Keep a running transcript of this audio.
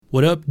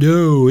What up,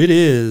 no? It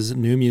is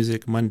New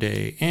Music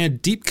Monday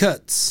and Deep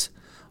Cuts.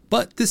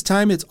 But this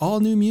time it's all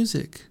new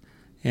music.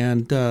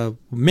 And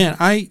man,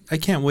 I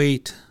can't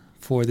wait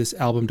for this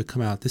album to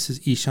come out. This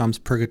is Isham's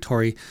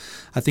Purgatory.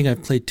 I think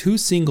I've played 2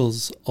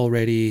 singles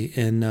already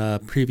in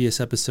previous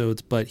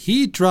episodes, but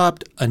he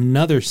dropped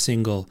another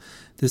single.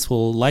 This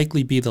will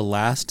likely be the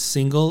last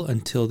single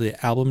until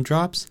the album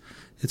drops.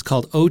 It's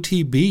called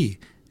OTB.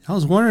 I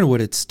was wondering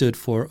what it stood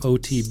for,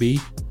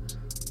 OTB.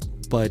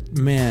 But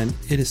man,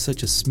 it is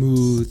such a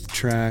smooth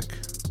track.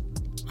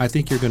 I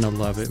think you're going to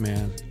love it,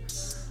 man.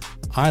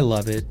 I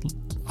love it.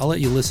 I'll let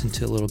you listen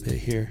to it a little bit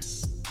here.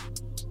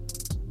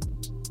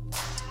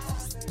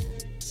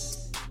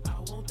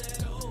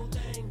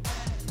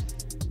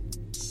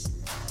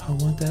 I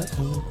want that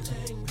old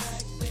thing.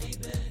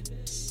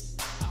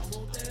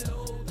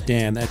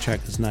 Damn, that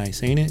track is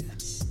nice, ain't it?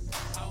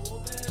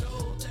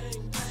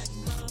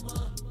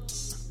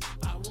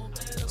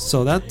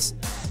 So that's,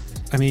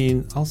 I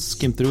mean, I'll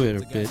skim through it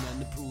a bit.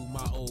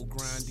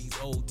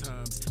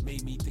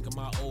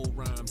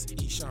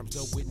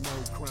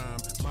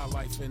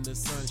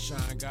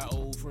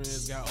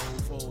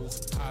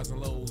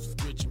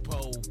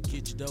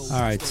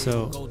 Alright,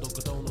 so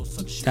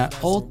that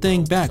old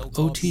thing back,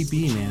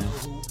 OTB, man.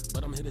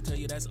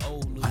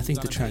 I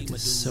think the track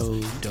is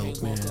so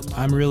dope, man.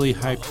 I'm really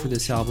hyped for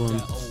this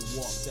album.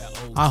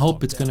 I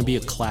hope it's gonna be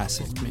a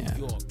classic,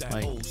 man.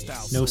 Like,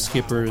 no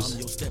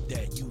skippers.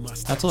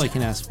 That's all I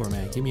can ask for,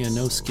 man. Give me a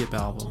no skip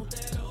album.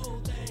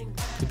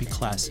 Could be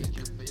classic.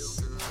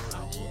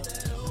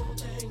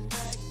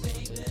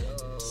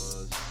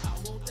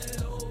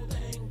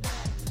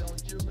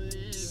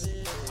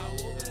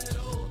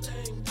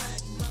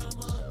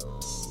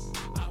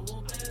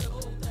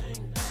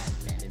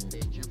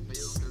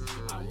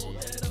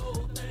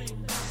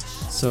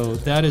 So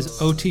that is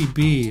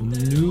OTB,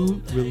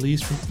 new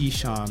release from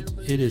Isham.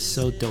 It is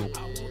so dope.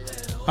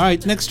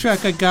 Alright, next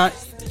track I got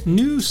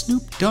new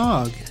Snoop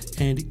Dogg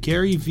and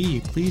Gary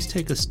V. Please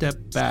take a step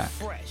back.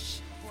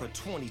 Fresh for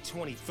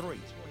 2023.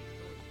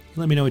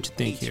 Let me know what you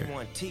think here. Each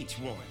one teach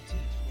one.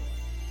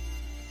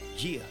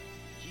 Yeah,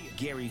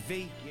 Gary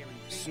V,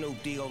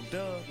 Snoop D.O.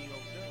 Dub.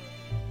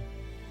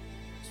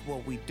 It's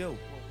what we do.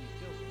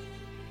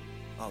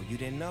 Oh, you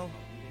didn't know?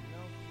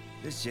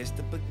 This just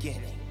the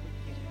beginning.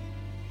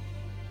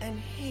 And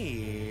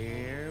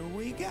here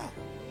we go.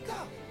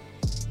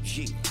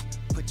 Yeah,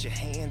 put your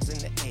hands in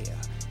the air.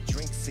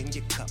 Drinks in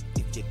your cup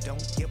if you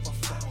don't give a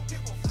fuck.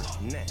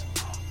 Now,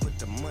 put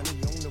the money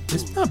on the wood.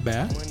 It's not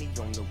bad. Money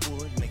on the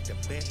wood, make the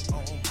bet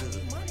all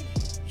good.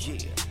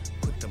 Yeah,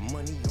 put the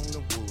money on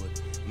the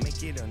wood.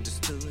 Make it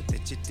understood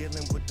that you're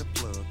dealing with the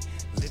plug.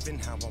 Living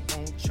how I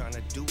want, trying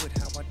to do it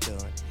how I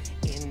done.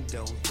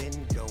 Indo,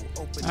 then go,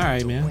 open all right,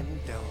 the man.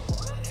 window.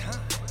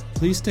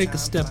 Please take a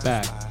step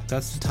back.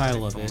 That's the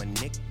title of it.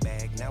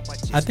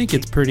 I think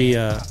it's pretty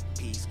I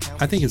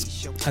think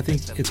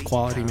it's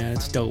quality, man.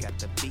 It's dope.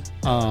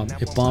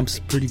 It bumps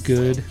pretty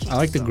good. I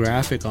like the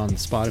graphic on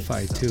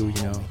Spotify too,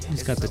 you know.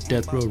 He's got the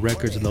Death Row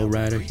Records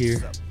lowrider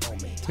here.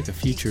 It's like a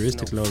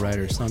futuristic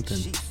lowrider or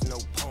something.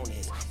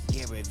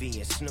 Gary V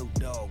and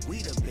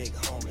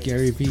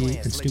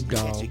Snoop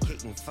Dogg.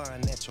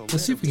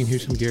 Let's see if we can hear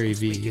some Gary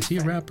V. Is he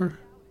a rapper?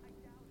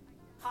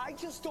 I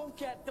just don't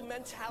get the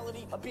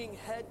mentality of being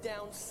head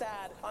down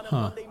sad on a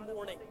Monday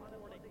morning.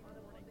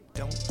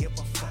 Don't give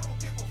a fuck.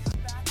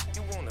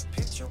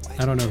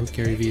 I don't know who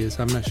Gary V is.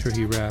 I'm not sure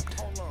he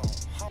rapped.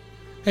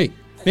 Hey,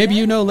 maybe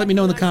you know, let me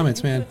know in the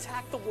comments, man.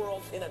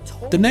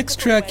 The next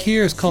track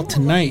here is called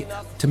Tonight,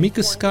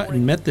 Tamika Scott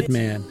and Method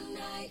Man.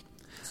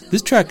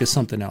 This track is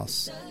something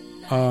else.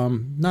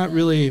 Not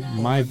really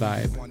my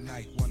vibe.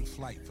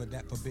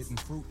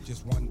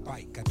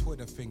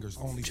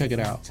 Check it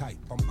out.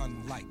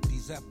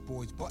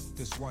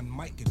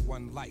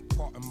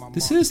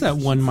 This is that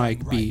one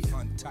mic beat.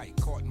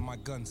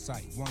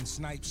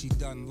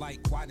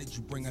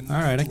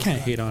 Alright, I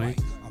can't hate on it.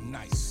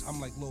 I'm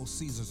like Little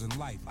Caesars in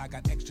life. I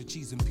got extra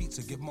cheese and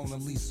pizza. Give Mona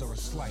Lisa a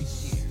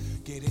slice. Yeah,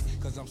 get it?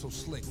 Cause I'm so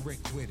slick Rick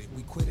with it.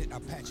 We quit it. I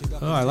patch it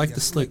up. Oh, I like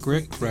the Slick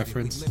Rick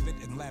reference.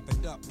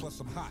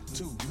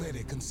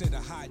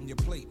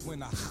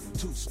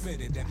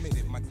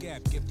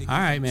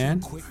 Alright,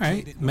 man.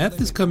 Alright. Meth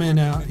is coming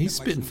out. He's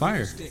spitting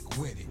fire.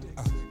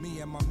 Me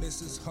and my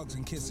missus, hugs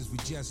and kisses, we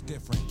just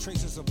different.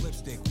 Traces of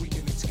lipstick, we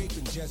can escape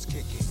and just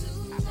kick it.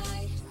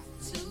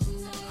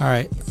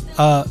 Alright.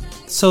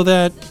 So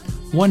that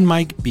one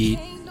mic beat,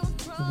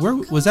 where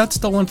was that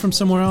stolen from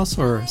somewhere else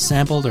or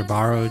sampled or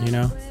borrowed, you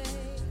know?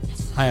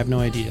 I have no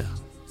idea.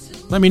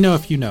 Let me know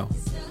if you know.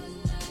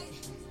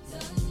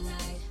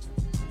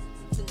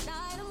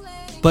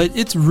 But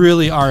it's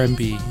really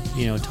R&B,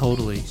 you know,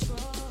 totally.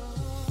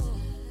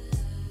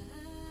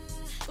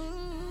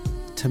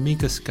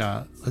 Tamika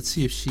Scott. Let's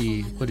see if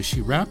what does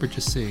she rap or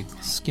just sing?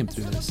 Skim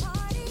through this.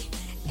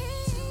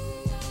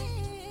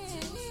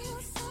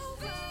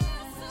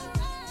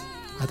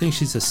 I think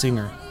she's a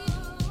singer.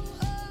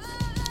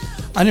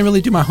 I didn't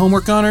really do my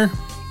homework on her.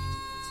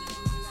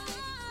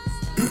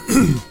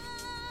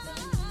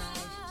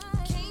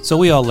 So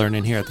we all learn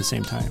in here at the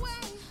same time.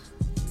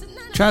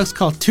 Track's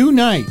called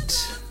Tonight.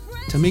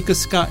 Tamika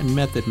Scott and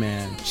Method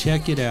Man.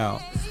 Check it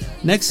out.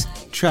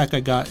 Next track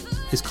I got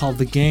is called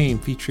The Game,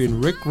 featuring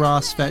Rick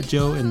Ross, Fat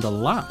Joe, and The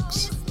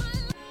Lox.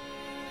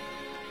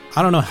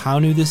 I don't know how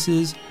new this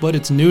is, but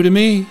it's new to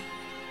me.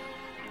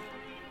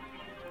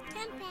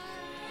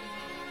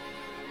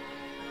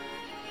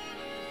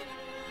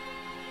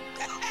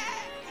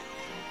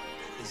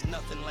 There's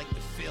nothing like the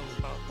feeling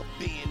of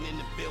being in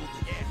the building.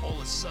 All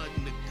of a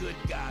sudden, the good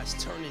guys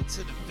turn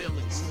into the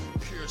villains.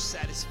 Pure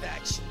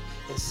satisfaction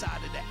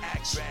inside of the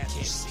action.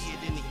 Can't see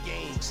it in the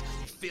games,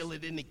 you feel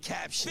it in the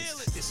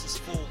captions. This is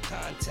full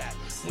contact.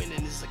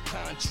 Winning is a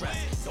contract.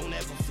 Don't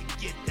ever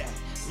forget that.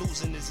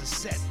 Losing is a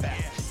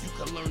setback.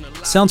 You can learn a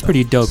lot. Sounds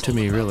pretty dope to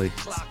me, really.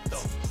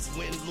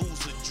 Win,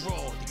 lose, or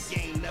draw. The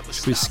game never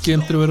Should we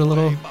skim through it a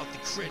little?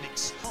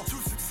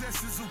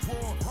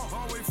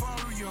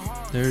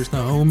 There's the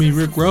homie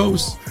Rick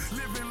Ross.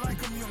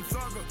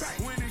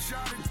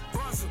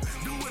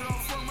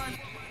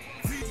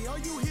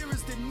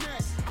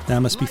 That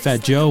must be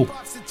Fat Joe.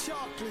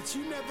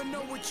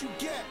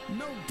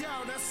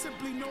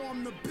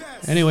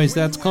 Anyways,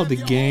 that's called The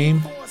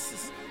Game.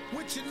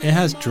 It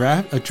has a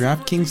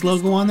DraftKings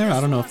logo on there. I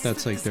don't know if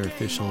that's like their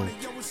official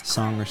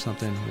song or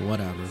something.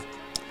 Whatever.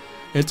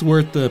 It's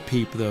worth the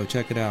peep though.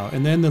 Check it out.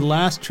 And then the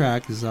last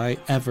track is I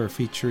Ever,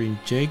 featuring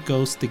Jay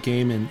Ghost, The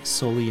Game, and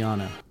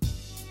Soliana.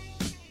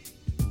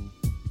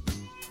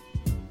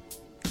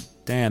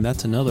 Damn,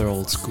 that's another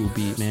old school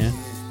beat, man.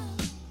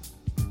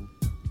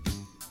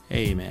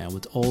 Hey, man,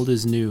 what's old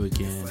is new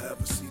again.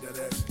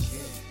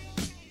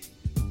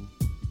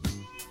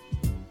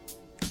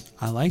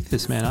 I like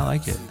this, man. I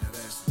like it.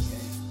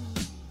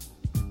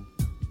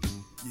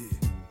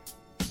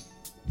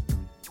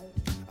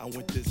 I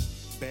want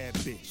this bad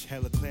bitch,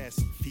 hella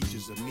classy,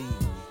 features of me.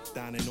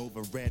 Dining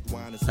over red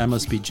wine. That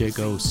must be Jay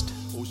Ghost.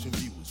 Ocean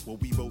views,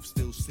 what we both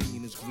still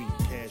seeing is green.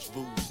 Cash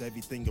rules,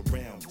 everything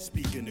around.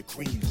 Speaking of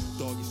cream,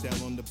 doggy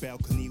style on the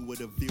balcony with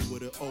a view of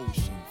the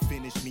ocean.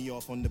 Finish me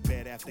off on the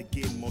bed after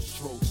getting more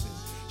strokes.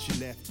 She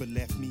left, but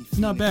left me. It's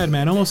not bad,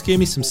 man. Almost gave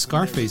me some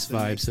Scarface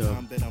vibes, though.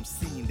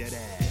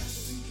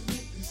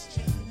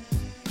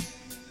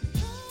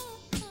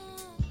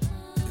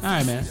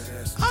 Alright, man.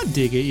 I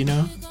dig it, you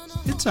know.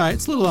 It's alright.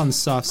 It's a little on the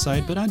soft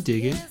side, but I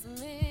dig it.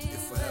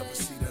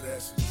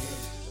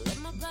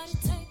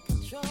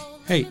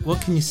 Hey,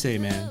 what can you say,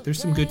 man? There's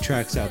some good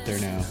tracks out there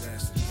now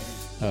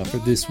for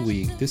this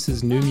week. This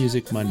is New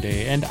Music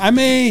Monday, and I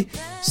may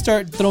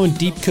start throwing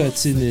deep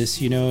cuts in this,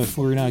 you know, if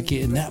we're not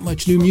getting that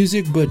much new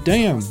music, but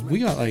damn, we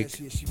got like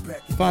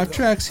 5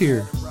 tracks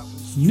here.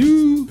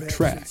 New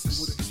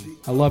tracks.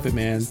 I love it,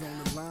 man.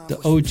 The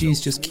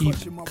OGs just keep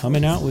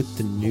coming out with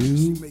the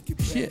new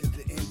shit.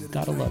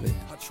 Gotta love it.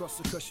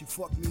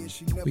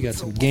 We got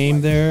some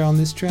Game there on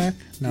this track.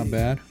 Not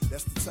bad.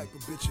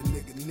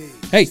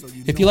 Hey,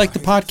 if you like the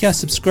podcast,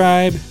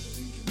 subscribe.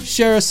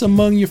 Share us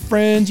among your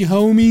friends, your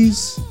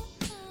homies.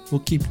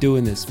 We'll keep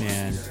doing this,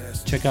 man.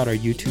 Check out our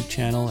YouTube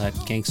channel at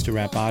Gangsta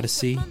Rap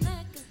Odyssey.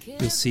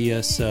 You'll see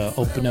us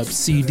open up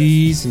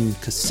CDs and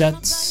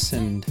cassettes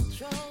and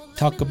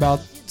talk about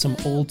some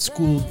old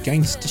school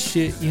gangsta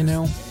shit, you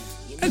know.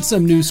 And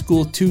some new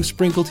school too,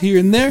 sprinkled here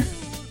and there.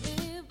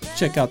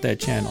 Check out that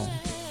channel.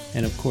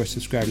 And of course,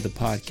 subscribe to the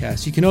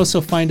podcast. You can also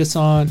find us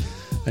on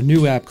a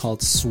new app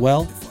called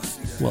Swell.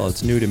 Well,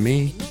 it's new to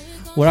me.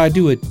 Where I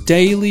do a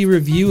daily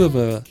review of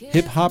a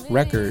hip-hop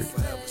record.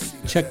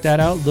 Check that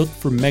out. Look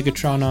for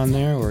Megatron on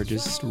there or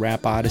just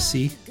Rap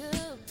Odyssey.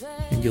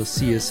 And you'll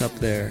see us up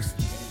there.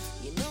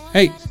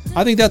 Hey,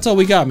 I think that's all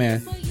we got,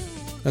 man.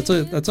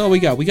 That's all we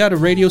got. We got a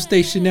radio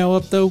station now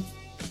up, though.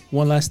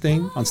 One last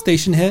thing. On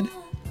Station Head,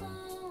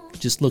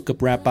 just look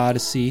up Rap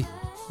Odyssey.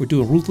 We're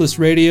doing Ruthless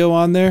Radio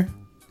on there.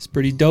 It's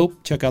pretty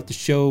dope. Check out the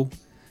show.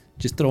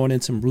 Just throwing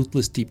in some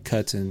ruthless deep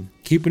cuts and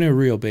keeping it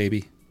real,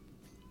 baby.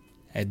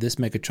 Hey, this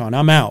Megatron,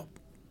 I'm out.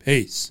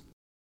 Peace.